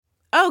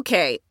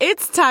Okay,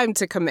 it's time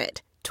to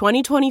commit.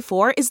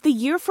 2024 is the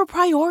year for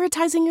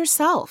prioritizing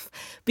yourself.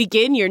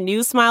 Begin your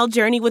new smile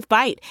journey with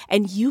Byte,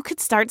 and you could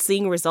start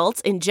seeing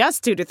results in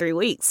just 2 to 3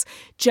 weeks.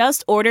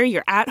 Just order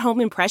your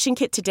at-home impression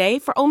kit today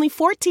for only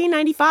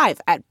 $14.95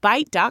 at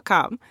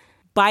Byte.com.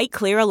 Byte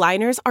Clear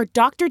aligners are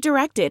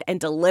doctor-directed and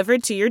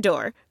delivered to your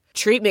door.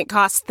 Treatment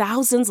costs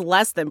thousands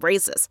less than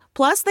braces.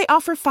 Plus, they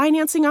offer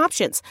financing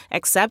options,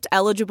 accept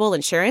eligible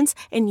insurance,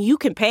 and you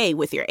can pay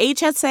with your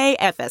HSA,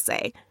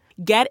 FSA.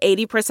 Get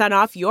 80%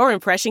 off your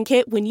impression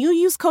kit when you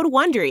use code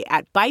WONDERY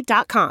at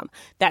Byte.com.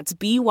 That's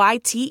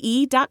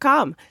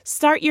BYTE.com.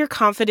 Start your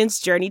confidence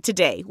journey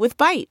today with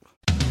Byte.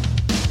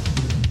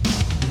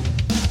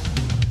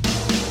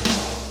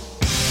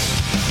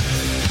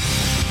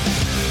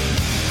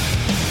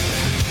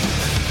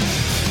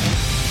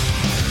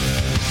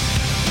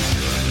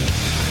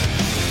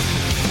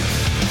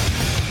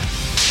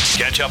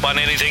 Catch up on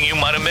anything you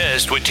might have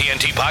missed with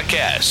TNT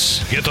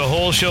Podcasts. Get the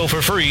whole show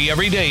for free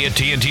every day at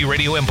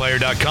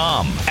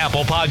TNTRadioEmpire.com,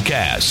 Apple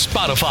Podcasts,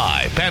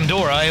 Spotify,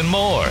 Pandora, and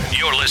more.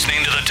 You're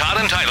listening to the Todd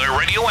and Tyler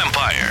Radio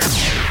Empire.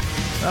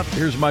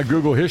 Here's my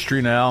Google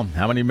history now.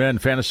 How many men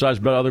fantasize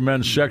about other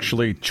men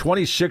sexually?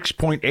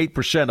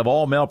 26.8% of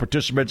all male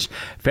participants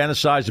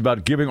fantasize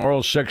about giving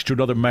oral sex to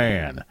another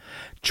man.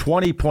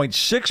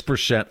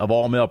 20.6% of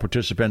all male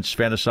participants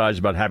fantasize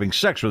about having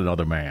sex with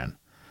another man.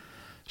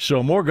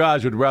 So more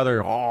guys would rather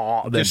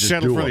than just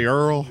settle for the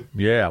Earl.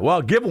 Yeah,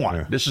 well, give one.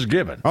 Yeah. This is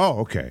given. Oh,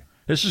 okay.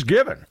 This is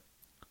given,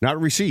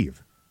 not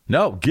receive.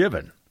 No,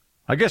 given.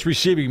 I guess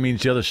receiving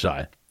means the other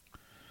side.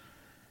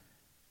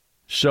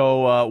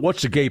 So,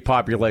 what's the gay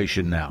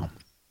population now?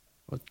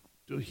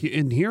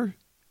 In here?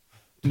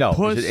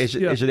 No, is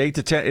it 8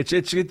 to 10?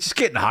 It's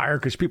getting higher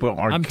because people aren't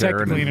caring. I'm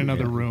technically in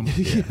another room.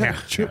 Yeah.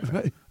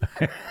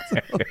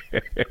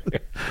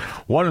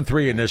 1 and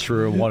 3 in this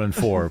room, 1 and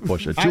 4.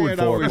 Push it. 2 and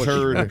 4. Push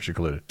heard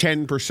included.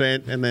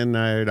 10%, and then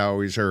I'd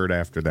always heard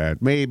after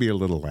that maybe a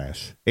little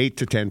less, 8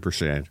 to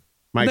 10%.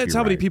 That's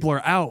how many people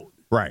are out.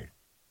 Right.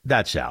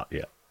 That's out.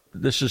 Yeah.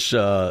 This is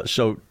so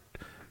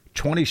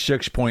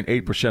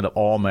 26.8% of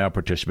all male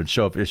participants.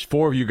 So if there's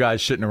 4 of you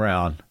guys sitting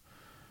around,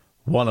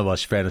 one of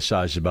us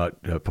fantasizes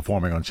about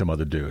performing on some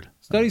other dude.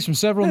 Studies from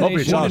several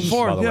nations,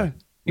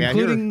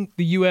 including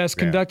the U.S.,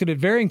 conducted at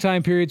varying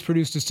time periods,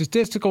 produced a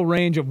statistical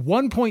range of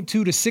 1.2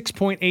 to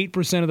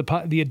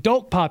 6.8% of the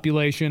adult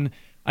population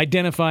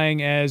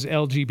identifying as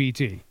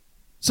LGBT.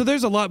 So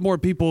there's a lot more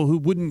people who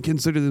wouldn't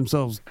consider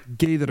themselves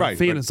gay that are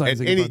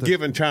fantasizing at any about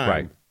given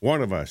time,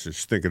 one of us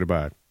is thinking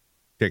about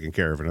taking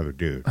care of another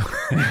dude.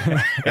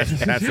 That's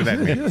what that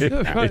means. It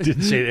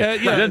didn't say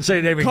that. It didn't say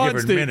every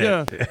given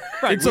minute. Yeah.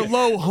 Right. It's a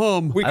low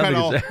hum. We kind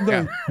of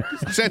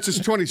since it's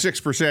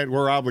 26%,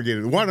 we're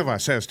obligated. One of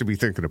us has to be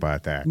thinking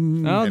about that.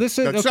 Oh, this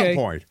is at some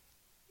point.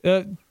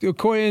 In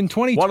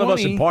 2020, one of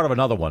us is part of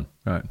another one.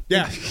 Right.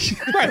 Yeah,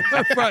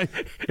 right.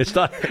 It's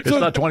not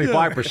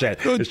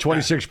 25%. It's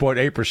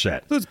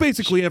 26.8%. So it's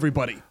basically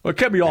everybody. Well, it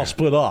can be all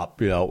split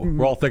up. You know,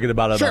 we're all thinking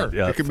about it. Sure,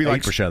 it can be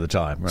 8% of the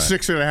time. Right.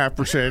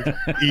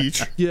 6.5%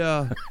 each.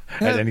 Yeah,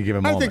 at any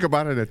given moment. I think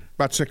about it at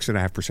about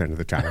 6.5% of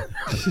the time.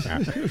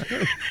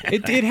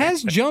 It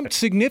has jumped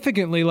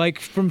significantly, like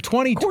from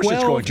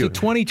 2012 to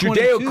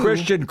 2022.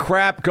 Judeo-Christian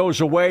crap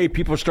goes away.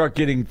 People start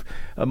getting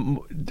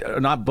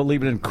not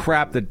believing in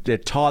crap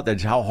that taught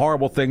that how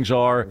horrible things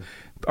are.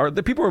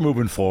 The people are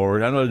moving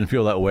forward. I know it doesn't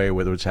feel that way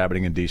whether it's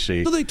happening in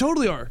D.C. No, they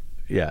totally are.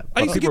 Yeah.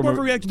 I used to get more of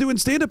a reaction doing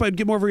stand-up. I'd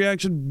get more of a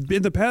reaction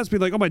in the past,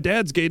 being like, oh, my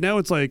dad's gay. Now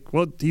it's like,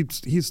 well,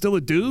 he's still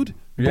a dude?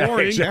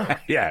 Boring.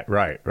 Yeah,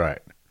 right.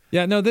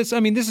 Yeah, no, this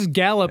is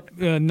Gallup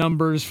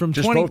numbers from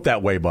just vote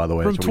that way, by the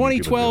way. From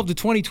 2012 to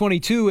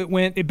 2022,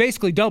 it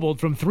basically doubled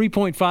from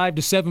 3.5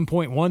 to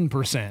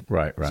 7.1%.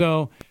 Right.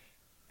 So,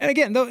 and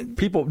again,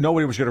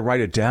 nobody was going to write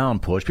it down.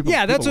 Those people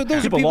lost that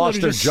are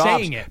their just jobs.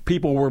 saying it.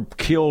 People were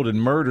killed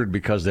and murdered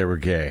because they were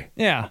gay.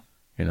 Yeah.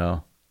 You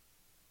know.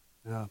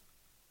 Yeah.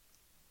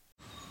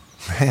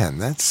 Man,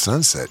 that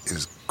sunset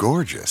is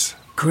gorgeous.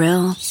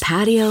 Grill,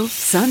 patio,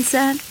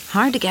 sunset.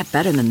 Hard to get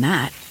better than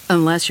that.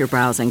 Unless you're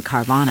browsing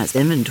Carvana's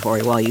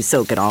inventory while you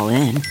soak it all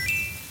in.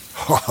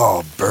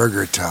 Oh,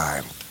 burger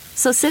time.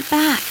 So sit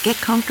back, get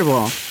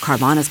comfortable.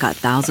 Carvana's got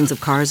thousands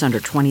of cars under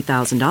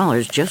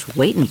 $20,000 just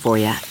waiting for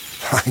you.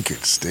 I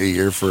could stay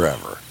here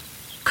forever.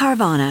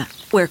 Carvana,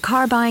 where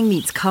car buying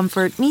meets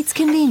comfort meets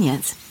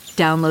convenience.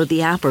 Download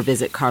the app or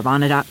visit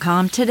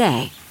Carvana.com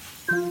today.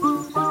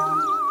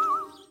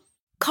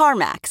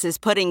 CarMax is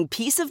putting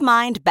peace of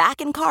mind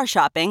back in car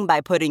shopping by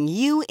putting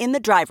you in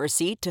the driver's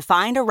seat to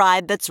find a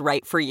ride that's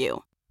right for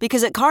you.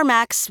 Because at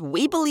CarMax,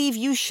 we believe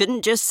you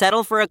shouldn't just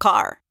settle for a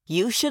car.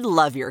 You should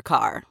love your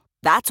car.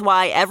 That's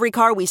why every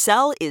car we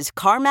sell is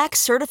CarMax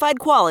certified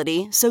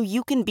quality, so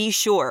you can be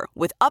sure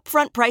with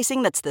upfront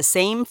pricing that's the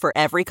same for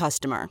every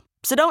customer.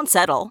 So don't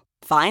settle.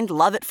 Find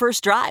love at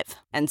first drive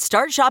and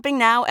start shopping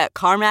now at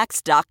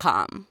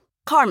CarMax.com.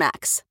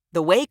 CarMax,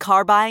 the way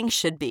car buying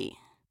should be.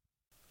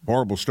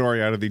 Horrible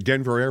story out of the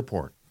Denver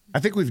airport. I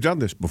think we've done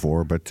this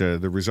before, but the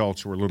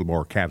results were a little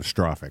more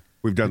catastrophic.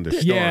 We've done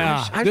this.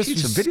 Yeah, I've this seen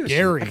is some videos.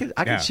 scary.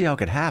 I can see how it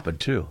could happen,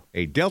 too.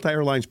 A Delta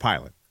Airlines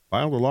pilot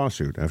filed a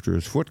lawsuit after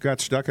his foot got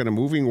stuck in a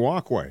moving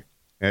walkway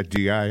at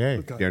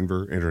DIA,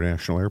 Denver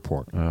International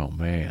Airport. Oh,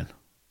 man.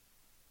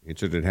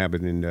 Incident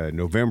happened in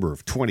November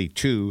of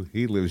 22.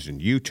 He lives in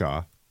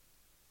Utah.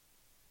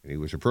 And he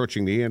was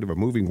approaching the end of a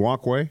moving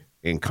walkway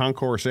in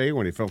Concourse A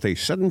when he felt a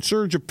sudden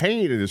surge of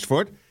pain in his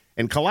foot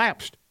and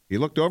collapsed. He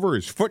looked over.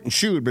 His foot and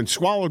shoe had been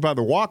swallowed by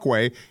the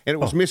walkway, and it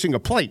was missing a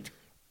plate.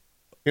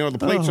 You know, the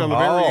plates on the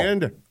very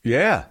end?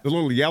 Yeah. The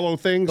little yellow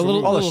things?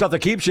 All the stuff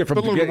that keeps you from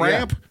the little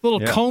ramp? Little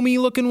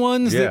comey-looking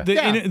ones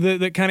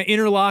that kind of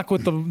interlock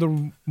with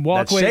the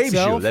walkway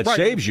itself. That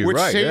saves you, Which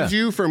right. saves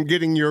you from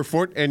getting your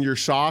foot and your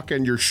sock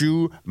and your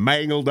shoe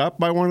mangled up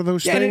by one of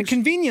those things. And it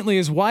conveniently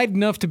is wide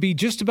enough to be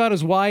just about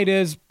as wide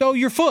as,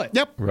 your foot.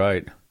 Yep.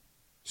 Right.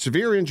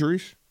 Severe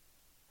injuries.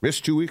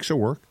 Missed 2 weeks of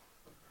work.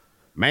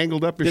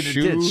 Mangled up his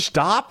shoe. Did it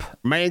stop?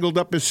 Mangled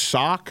up his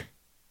sock.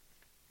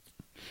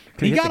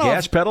 He got the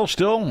gas pedal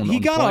still? He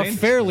got off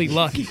fairly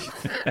lucky.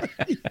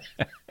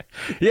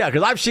 Yeah,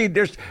 because I've seen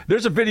there's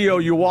a video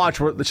you watch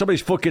where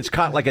somebody's foot gets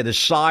caught like at the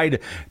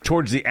side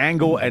towards the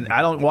angle, and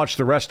I don't watch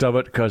the rest of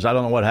it because I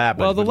don't know what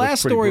happened. Well, the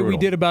last story we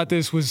did about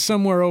this was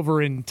somewhere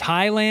over in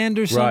Thailand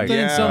or something. Right.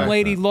 Yeah. Some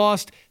lady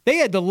lost. They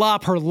had to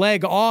lop her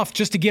leg off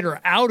just to get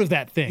her out of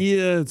that thing.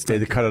 Yeah,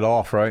 they cut it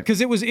off, right? Because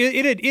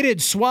it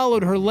had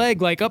swallowed her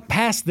leg like up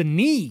past the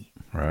knee.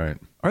 Right.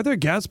 Are there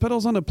gas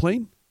pedals on a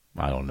plane?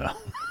 I don't know.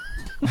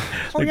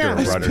 Oh, yeah.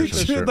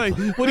 Picture, like,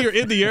 when you're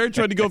in the air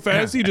trying to go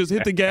fast, you just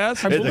hit the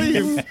gas. I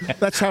believe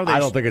that's how they... I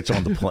don't think it's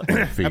on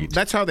the feet.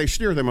 That's how they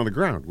steer them on the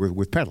ground,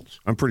 with pedals.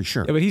 I'm pretty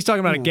sure. Yeah, but he's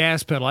talking about a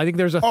gas pedal. I think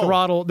there's a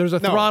throttle. There's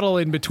a throttle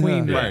in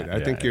between. Yeah. Right.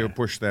 I think you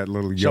push that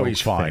little yoke. So he's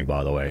fine,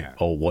 by the way.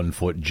 Yeah. 1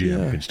 foot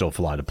Jim can still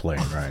fly the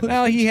plane, right?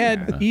 Well, he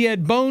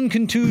had bone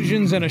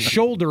contusions and a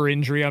shoulder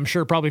injury, I'm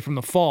sure, probably from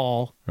the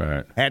fall.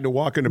 Right. Had to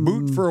walk in a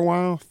boot for a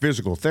while.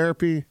 Physical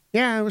therapy.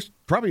 Yeah, it was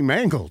probably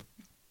mangled.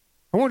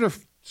 I wonder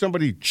if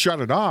somebody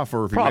shut it off,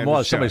 or if problem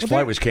was somebody's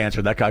flight was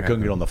canceled. That guy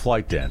couldn't get on the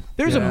flight. Then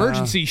there's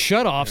emergency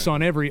shutoffs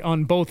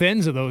on both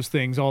ends of those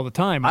things all the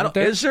time.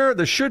 Is there?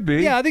 There should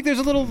be. Yeah, I think there's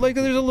a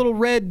little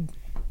red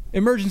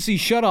emergency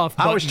shutoff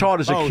button. I was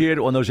taught as a kid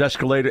on those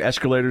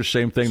escalators,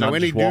 same thing. So not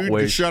any just dude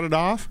walkways. to shut it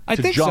off? I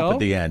think jump so. At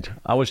the end.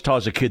 I was taught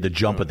as a kid to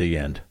jump at the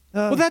end.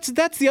 Well, that's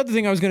the other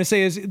thing I was going to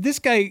say is this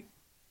guy.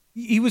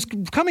 He was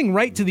coming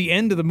right to the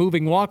end of the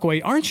moving walkway.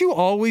 Aren't you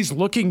always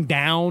looking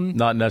down?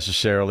 Not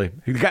necessarily.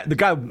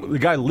 The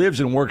guy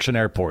lives and works in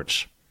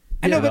airports.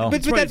 I know,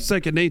 but that's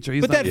second nature.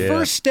 But that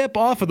first step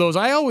off of those,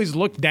 I always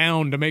look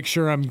down to make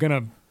sure I'm going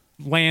to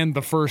land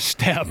the first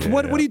step. Yeah.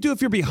 What do you do if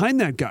you're behind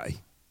that guy?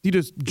 Do you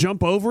just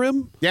jump over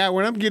him? Yeah,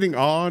 when I'm getting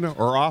on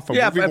or off a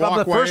moving if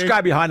walkway. I'm the first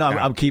guy behind,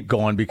 I'll keep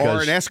going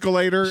because or an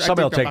escalator.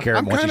 Somebody will take care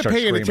of him. I'm kind of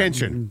paying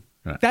attention.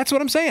 That's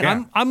what I'm saying.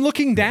 Yeah. I'm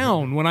looking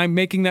down when I'm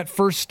making that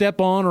first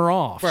step on or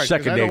off. Right,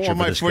 second nature. I nature don't want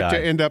my for foot this guy.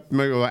 to end up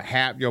maybe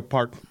like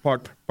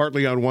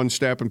partly on one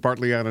step and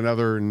partly on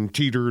another and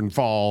teeter and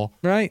fall.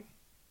 Right.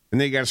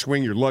 And then you got to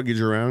swing your luggage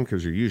around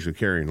because you're usually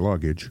carrying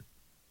luggage.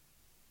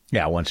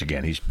 Yeah, once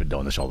again, he's been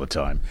doing this all the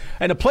time,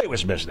 and the plate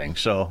was missing.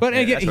 So, but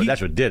again,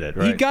 that's what did it.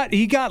 Right?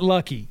 He got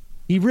lucky.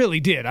 He really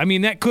did. I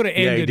mean, that could have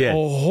ended a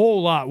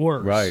whole lot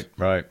worse.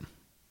 Right.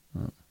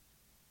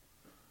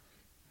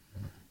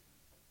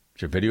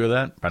 Is there video of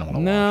that? I don't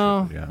want to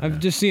watch it. Yeah, I've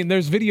just seen.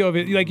 There's video of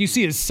it. Like you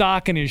see his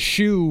sock and his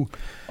shoe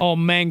all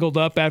mangled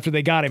up after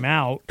they got him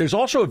out. There's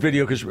also a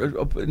video because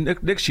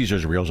Nick sees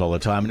those reels all the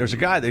time, and there's a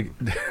guy,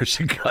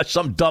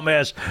 some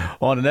dumbass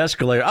on an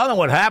escalator. I don't know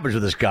what happens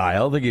with this guy. I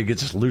don't think he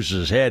gets loses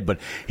his head, but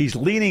he's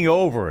leaning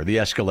over the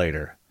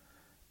escalator,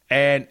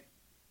 and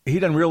he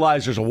doesn't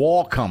realize there's a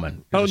wall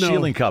coming, a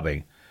ceiling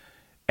coming.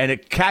 And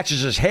it catches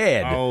his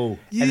head, and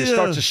it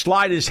starts to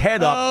slide his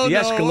head up the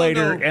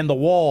escalator and the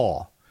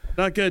wall.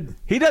 Not good.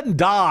 He doesn't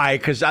die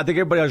because I think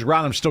everybody else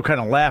around him still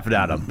kind of laughing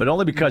at him, but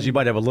only because he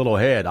might have a little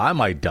head. I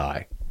might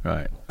die.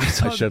 Right. I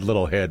said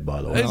little head,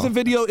 by the way. There's a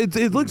video. It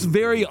looks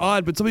very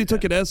odd, but somebody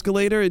took an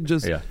escalator and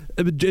just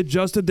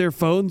adjusted their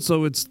phone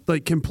so it's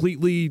like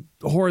completely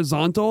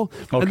horizontal,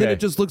 and then it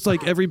just looks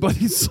like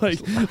everybody's like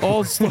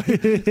all at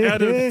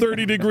a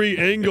 30-degree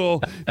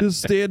angle,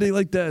 just standing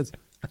like that.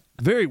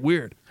 Very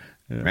weird.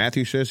 Yeah.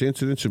 Matthew says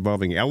incidents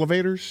involving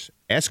elevators,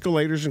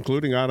 escalators,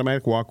 including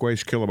automatic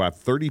walkways, kill about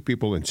 30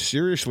 people and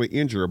seriously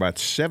injure about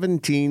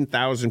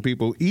 17,000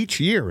 people each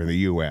year in the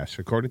U.S.,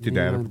 according to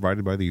data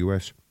provided by the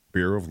U.S.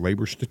 Bureau of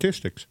Labor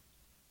Statistics.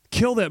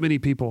 Kill that many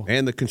people.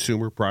 And the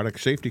Consumer Product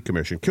Safety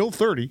Commission. Kill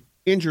 30,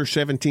 injure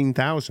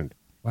 17,000.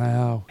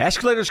 Wow.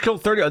 Escalators kill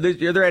 30.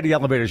 There are the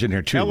elevators in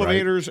here, too,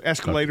 Elevators, right?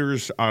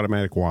 escalators,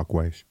 automatic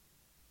walkways,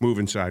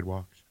 moving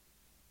sidewalks.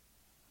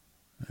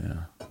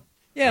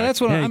 Yeah,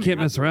 that's what you can't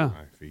mess around.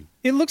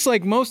 It looks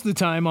like most of the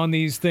time on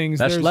these things.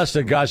 That's less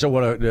than guys that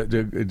want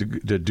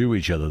to do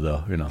each other,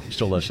 though.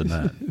 Still less than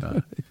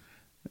that.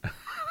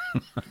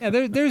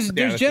 There's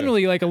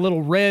generally like a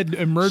little red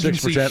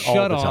emergency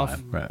shut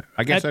off. Right.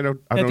 I guess I don't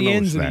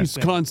notice that. It's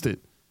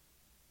constant.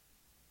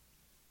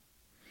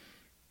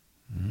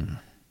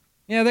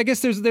 Yeah, I guess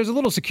there's a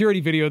little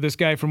security video of this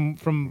guy from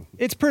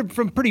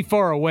pretty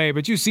far away,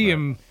 but you see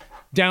him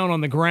down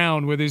on the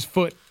ground with his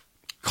foot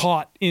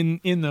caught in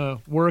the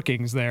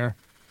workings there.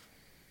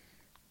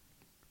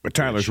 But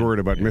Tyler's worried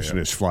about missing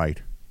his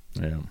flight.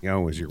 Yeah. You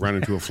know, was he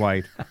running to a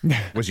flight?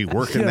 Was he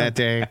working that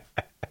day?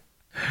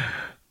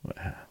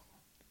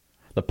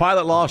 The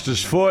pilot lost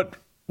his foot,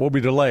 will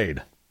be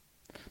delayed.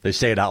 They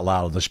say it out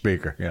loud on the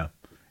speaker. Yeah.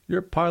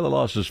 Your pilot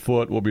lost his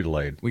foot, will be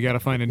delayed. We got to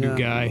find a new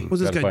guy. Was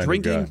this guy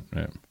drinking?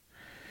 Yeah.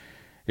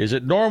 Is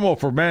it normal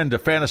for men to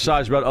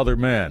fantasize about other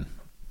men?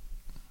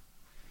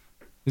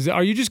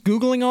 Are you just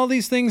Googling all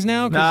these things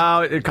now?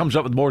 No, it comes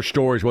up with more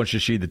stories once you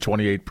see the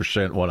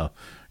 28% want to,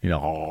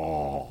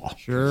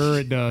 Sure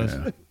it does.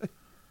 Yeah.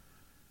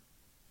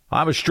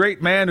 I'm a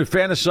straight man who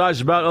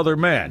fantasizes about other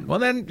men. Well,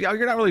 then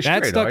you're not really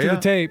straight, That's stuck are to you? the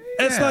tape.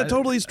 That's not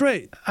totally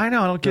straight. I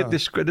know. I don't get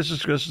this. This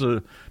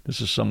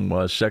is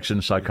some sex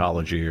and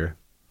psychology here.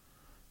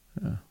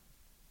 Yeah.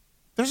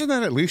 Doesn't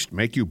that at least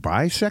make you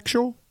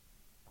bisexual?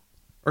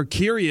 Or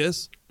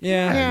curious?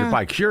 Yeah. You're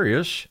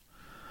bi-curious.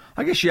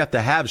 I guess you have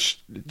to have.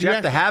 You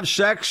have to have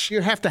sex. You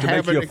have to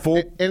have an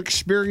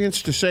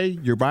experience to say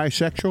you're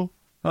bisexual.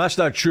 Well, that's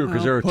not true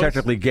because there are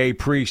technically gay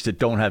priests that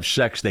don't have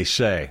sex. They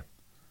say.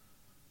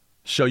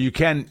 So you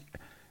can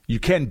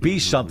be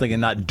something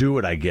and not do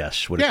it, I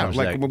guess. When I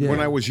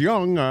was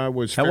young, I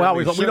was. We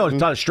know a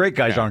lot of straight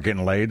guys aren't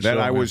getting laid. That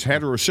I was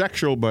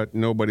heterosexual, but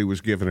nobody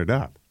was giving it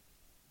up.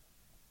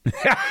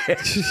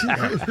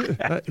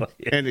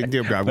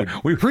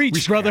 We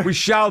preach, brother. We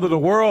shouted to the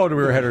world we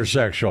were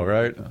heterosexual,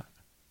 right?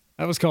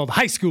 That was called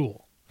high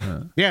school.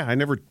 Yeah, I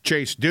never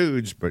chased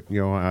dudes, but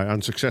I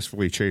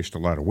unsuccessfully chased a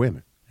lot of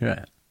women.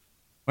 Yeah.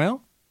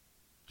 Well,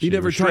 you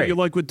never tried your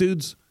luck with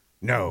dudes?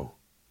 No.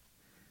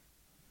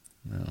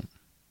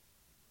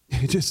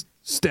 You just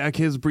stack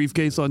his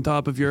briefcase on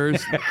top of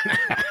yours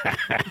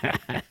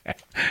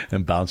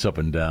and bounce up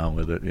and down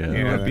with it.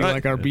 Yeah, it'd be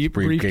like our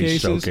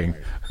briefcases. Soaking.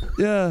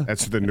 Yeah,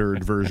 that's the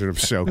nerd version of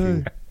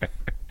soaking.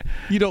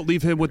 You don't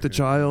leave him with the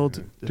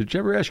child. Did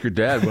you ever ask your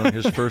dad when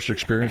his first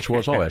experience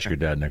was? I'll ask your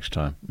dad next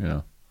time.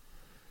 Yeah,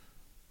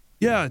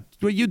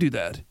 well, you do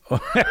that.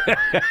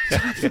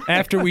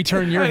 After we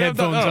turn your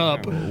headphones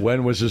up.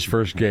 When was his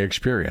first gay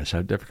experience?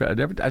 I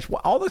never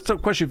all the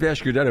questions you've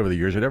asked your dad over the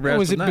years, I never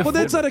asked him that. Well,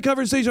 that's not a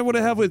conversation I want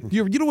to have with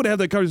you. You don't want to have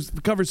that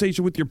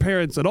conversation with your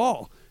parents at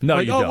all. No,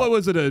 you don't. What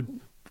was it, a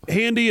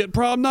handy at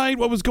prom night?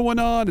 What was going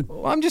on?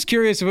 Well, I'm just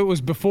curious if it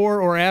was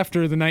before or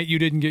after the night you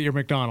didn't get your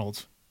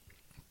McDonald's.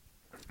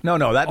 No,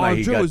 that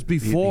night it was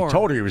before. He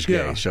told her he was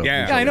gay. Yeah. So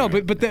yeah, I know,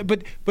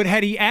 but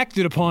had he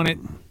acted upon it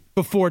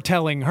before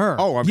telling her?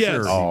 Oh, I'm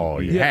sure. Oh,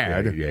 he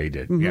had. Yeah, he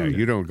did. Mm-hmm. Yeah,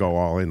 you don't go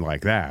all in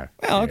like that.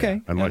 Well,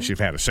 okay. Unless you've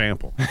had a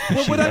sample.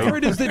 Well, what I've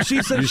heard is that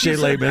she said... You say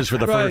Les Mis for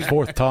the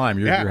fourth time,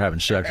 you're having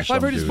sex with some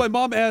I've heard dude. My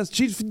mom asked,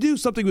 she knew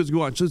something was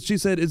going on. So she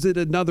said, is it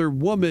another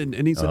woman?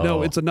 And he said,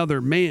 no, it's another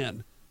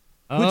man.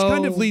 Which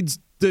kind of leads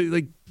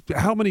to,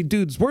 how many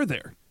dudes were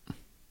there?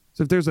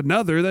 So if there's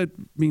another, that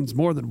means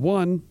more than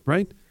one,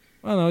 right?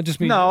 Well, no, it just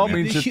means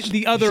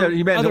the other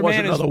man is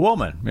another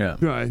woman. Yeah,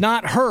 right.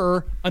 Not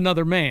her,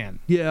 another man.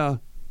 Yeah,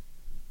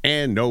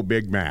 and no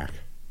Big Mac.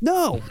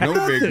 No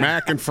Big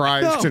Mac and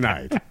fries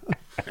tonight.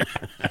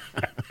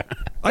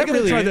 I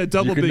gotta try that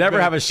double. You can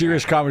never have a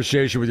serious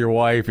conversation with your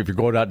wife if you're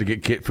going out to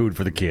get food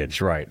for the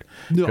kids, right?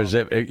 Because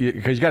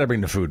you got to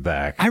bring the food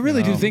back. I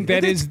really do think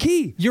that is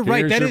key. You're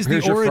right. That is the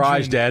origin. Here's your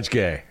fries. Dad's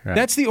gay. Right.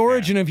 That's the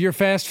origin of your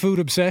fast food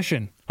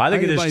obsession. I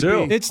think it is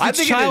too. It's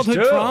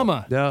childhood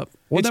trauma. Yeah.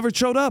 Well, never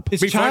showed up.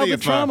 It's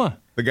childhood trauma.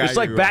 It's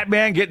like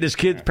Batman getting his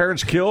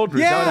parents killed.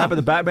 Yeah. Is that what happened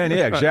to Batman?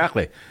 Yeah,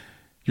 exactly.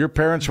 Your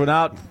parents went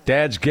out.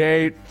 Dad's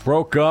gay.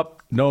 Broke up.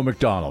 No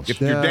McDonald's. If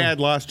your dad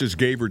lost his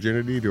gay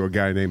virginity to a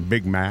guy named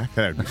Big Mac,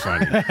 that'd be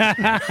funny.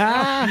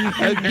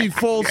 That'd be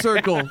full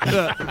circle.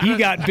 He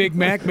got Big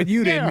Mac, but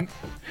you didn't.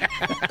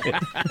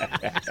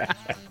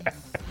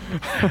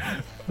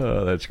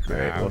 Oh, that's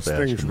great.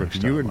 Things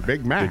with you and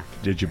Big Mac.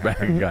 Did you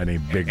bang a guy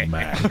named Big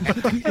Mac?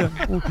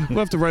 We'll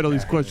have to write all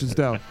these questions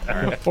down.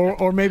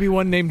 Or maybe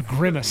one named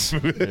Grimace.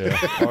 Yeah.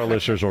 Our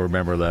listeners will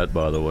remember that,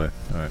 by the way.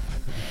 All right.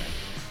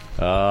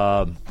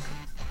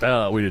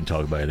 We didn't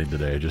talk about anything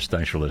today. Just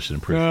thanks for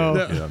listening. Appreciate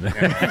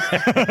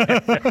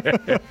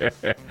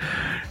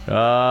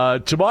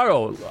it.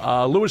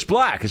 Tomorrow, Lewis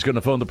Black is going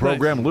to phone the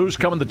program. Nice. Lou's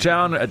coming to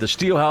town at the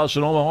Steelhouse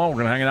in Omaha. We're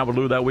going to hang out with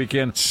Lou that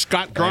weekend.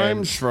 Scott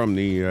Grimes from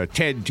the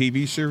TED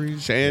TV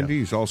series, and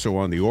he's also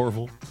on the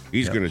Orville.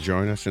 He's going to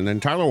join us. And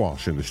then Tyler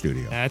Walsh in the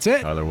studio. That's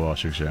it. Tyler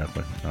Walsh,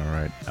 exactly. All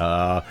right.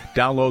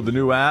 Download the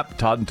new app,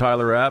 Todd and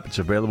Tyler app. It's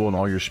available on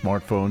all your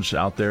smartphones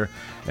out there.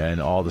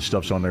 And all the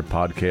stuff's on their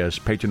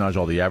podcast. Patronize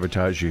all the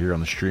advertisers you hear on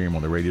the stream,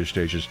 on the radio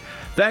stations.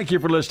 Thank you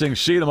for listening.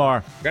 See you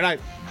tomorrow. Good night.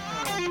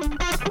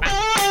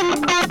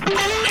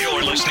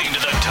 You're listening to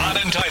the Todd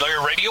and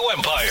Tyler Radio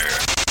Empire.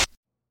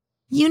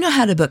 You know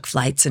how to book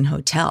flights and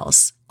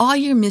hotels. All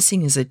you're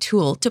missing is a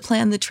tool to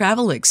plan the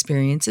travel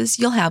experiences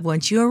you'll have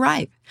once you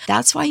arrive.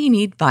 That's why you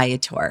need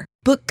Viator.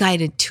 Book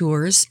guided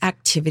tours,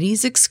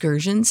 activities,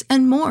 excursions,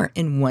 and more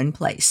in one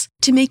place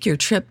to make your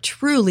trip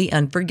truly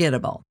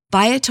unforgettable.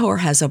 Viator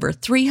has over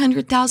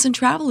 300,000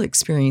 travel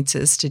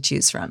experiences to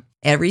choose from.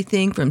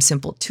 Everything from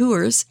simple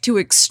tours to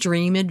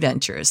extreme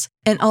adventures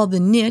and all the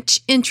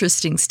niche,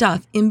 interesting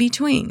stuff in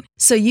between.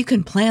 So you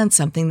can plan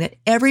something that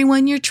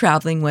everyone you're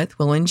traveling with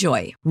will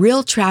enjoy.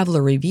 Real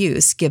traveler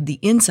reviews give the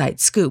inside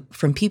scoop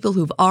from people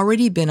who've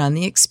already been on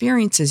the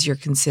experiences you're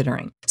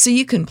considering. So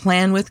you can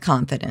plan with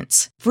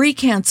confidence. Free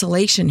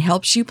cancellation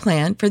helps you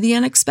plan for the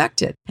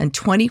unexpected. And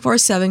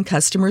 24/7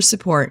 customer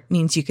support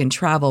means you can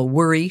travel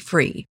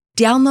worry-free.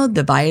 Download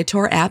the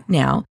Viator app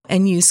now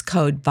and use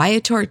code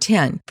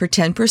Viator10 for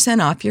 10%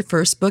 off your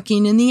first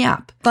booking in the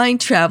app. Find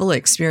travel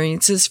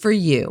experiences for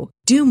you.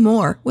 Do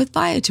more with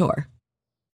Viator.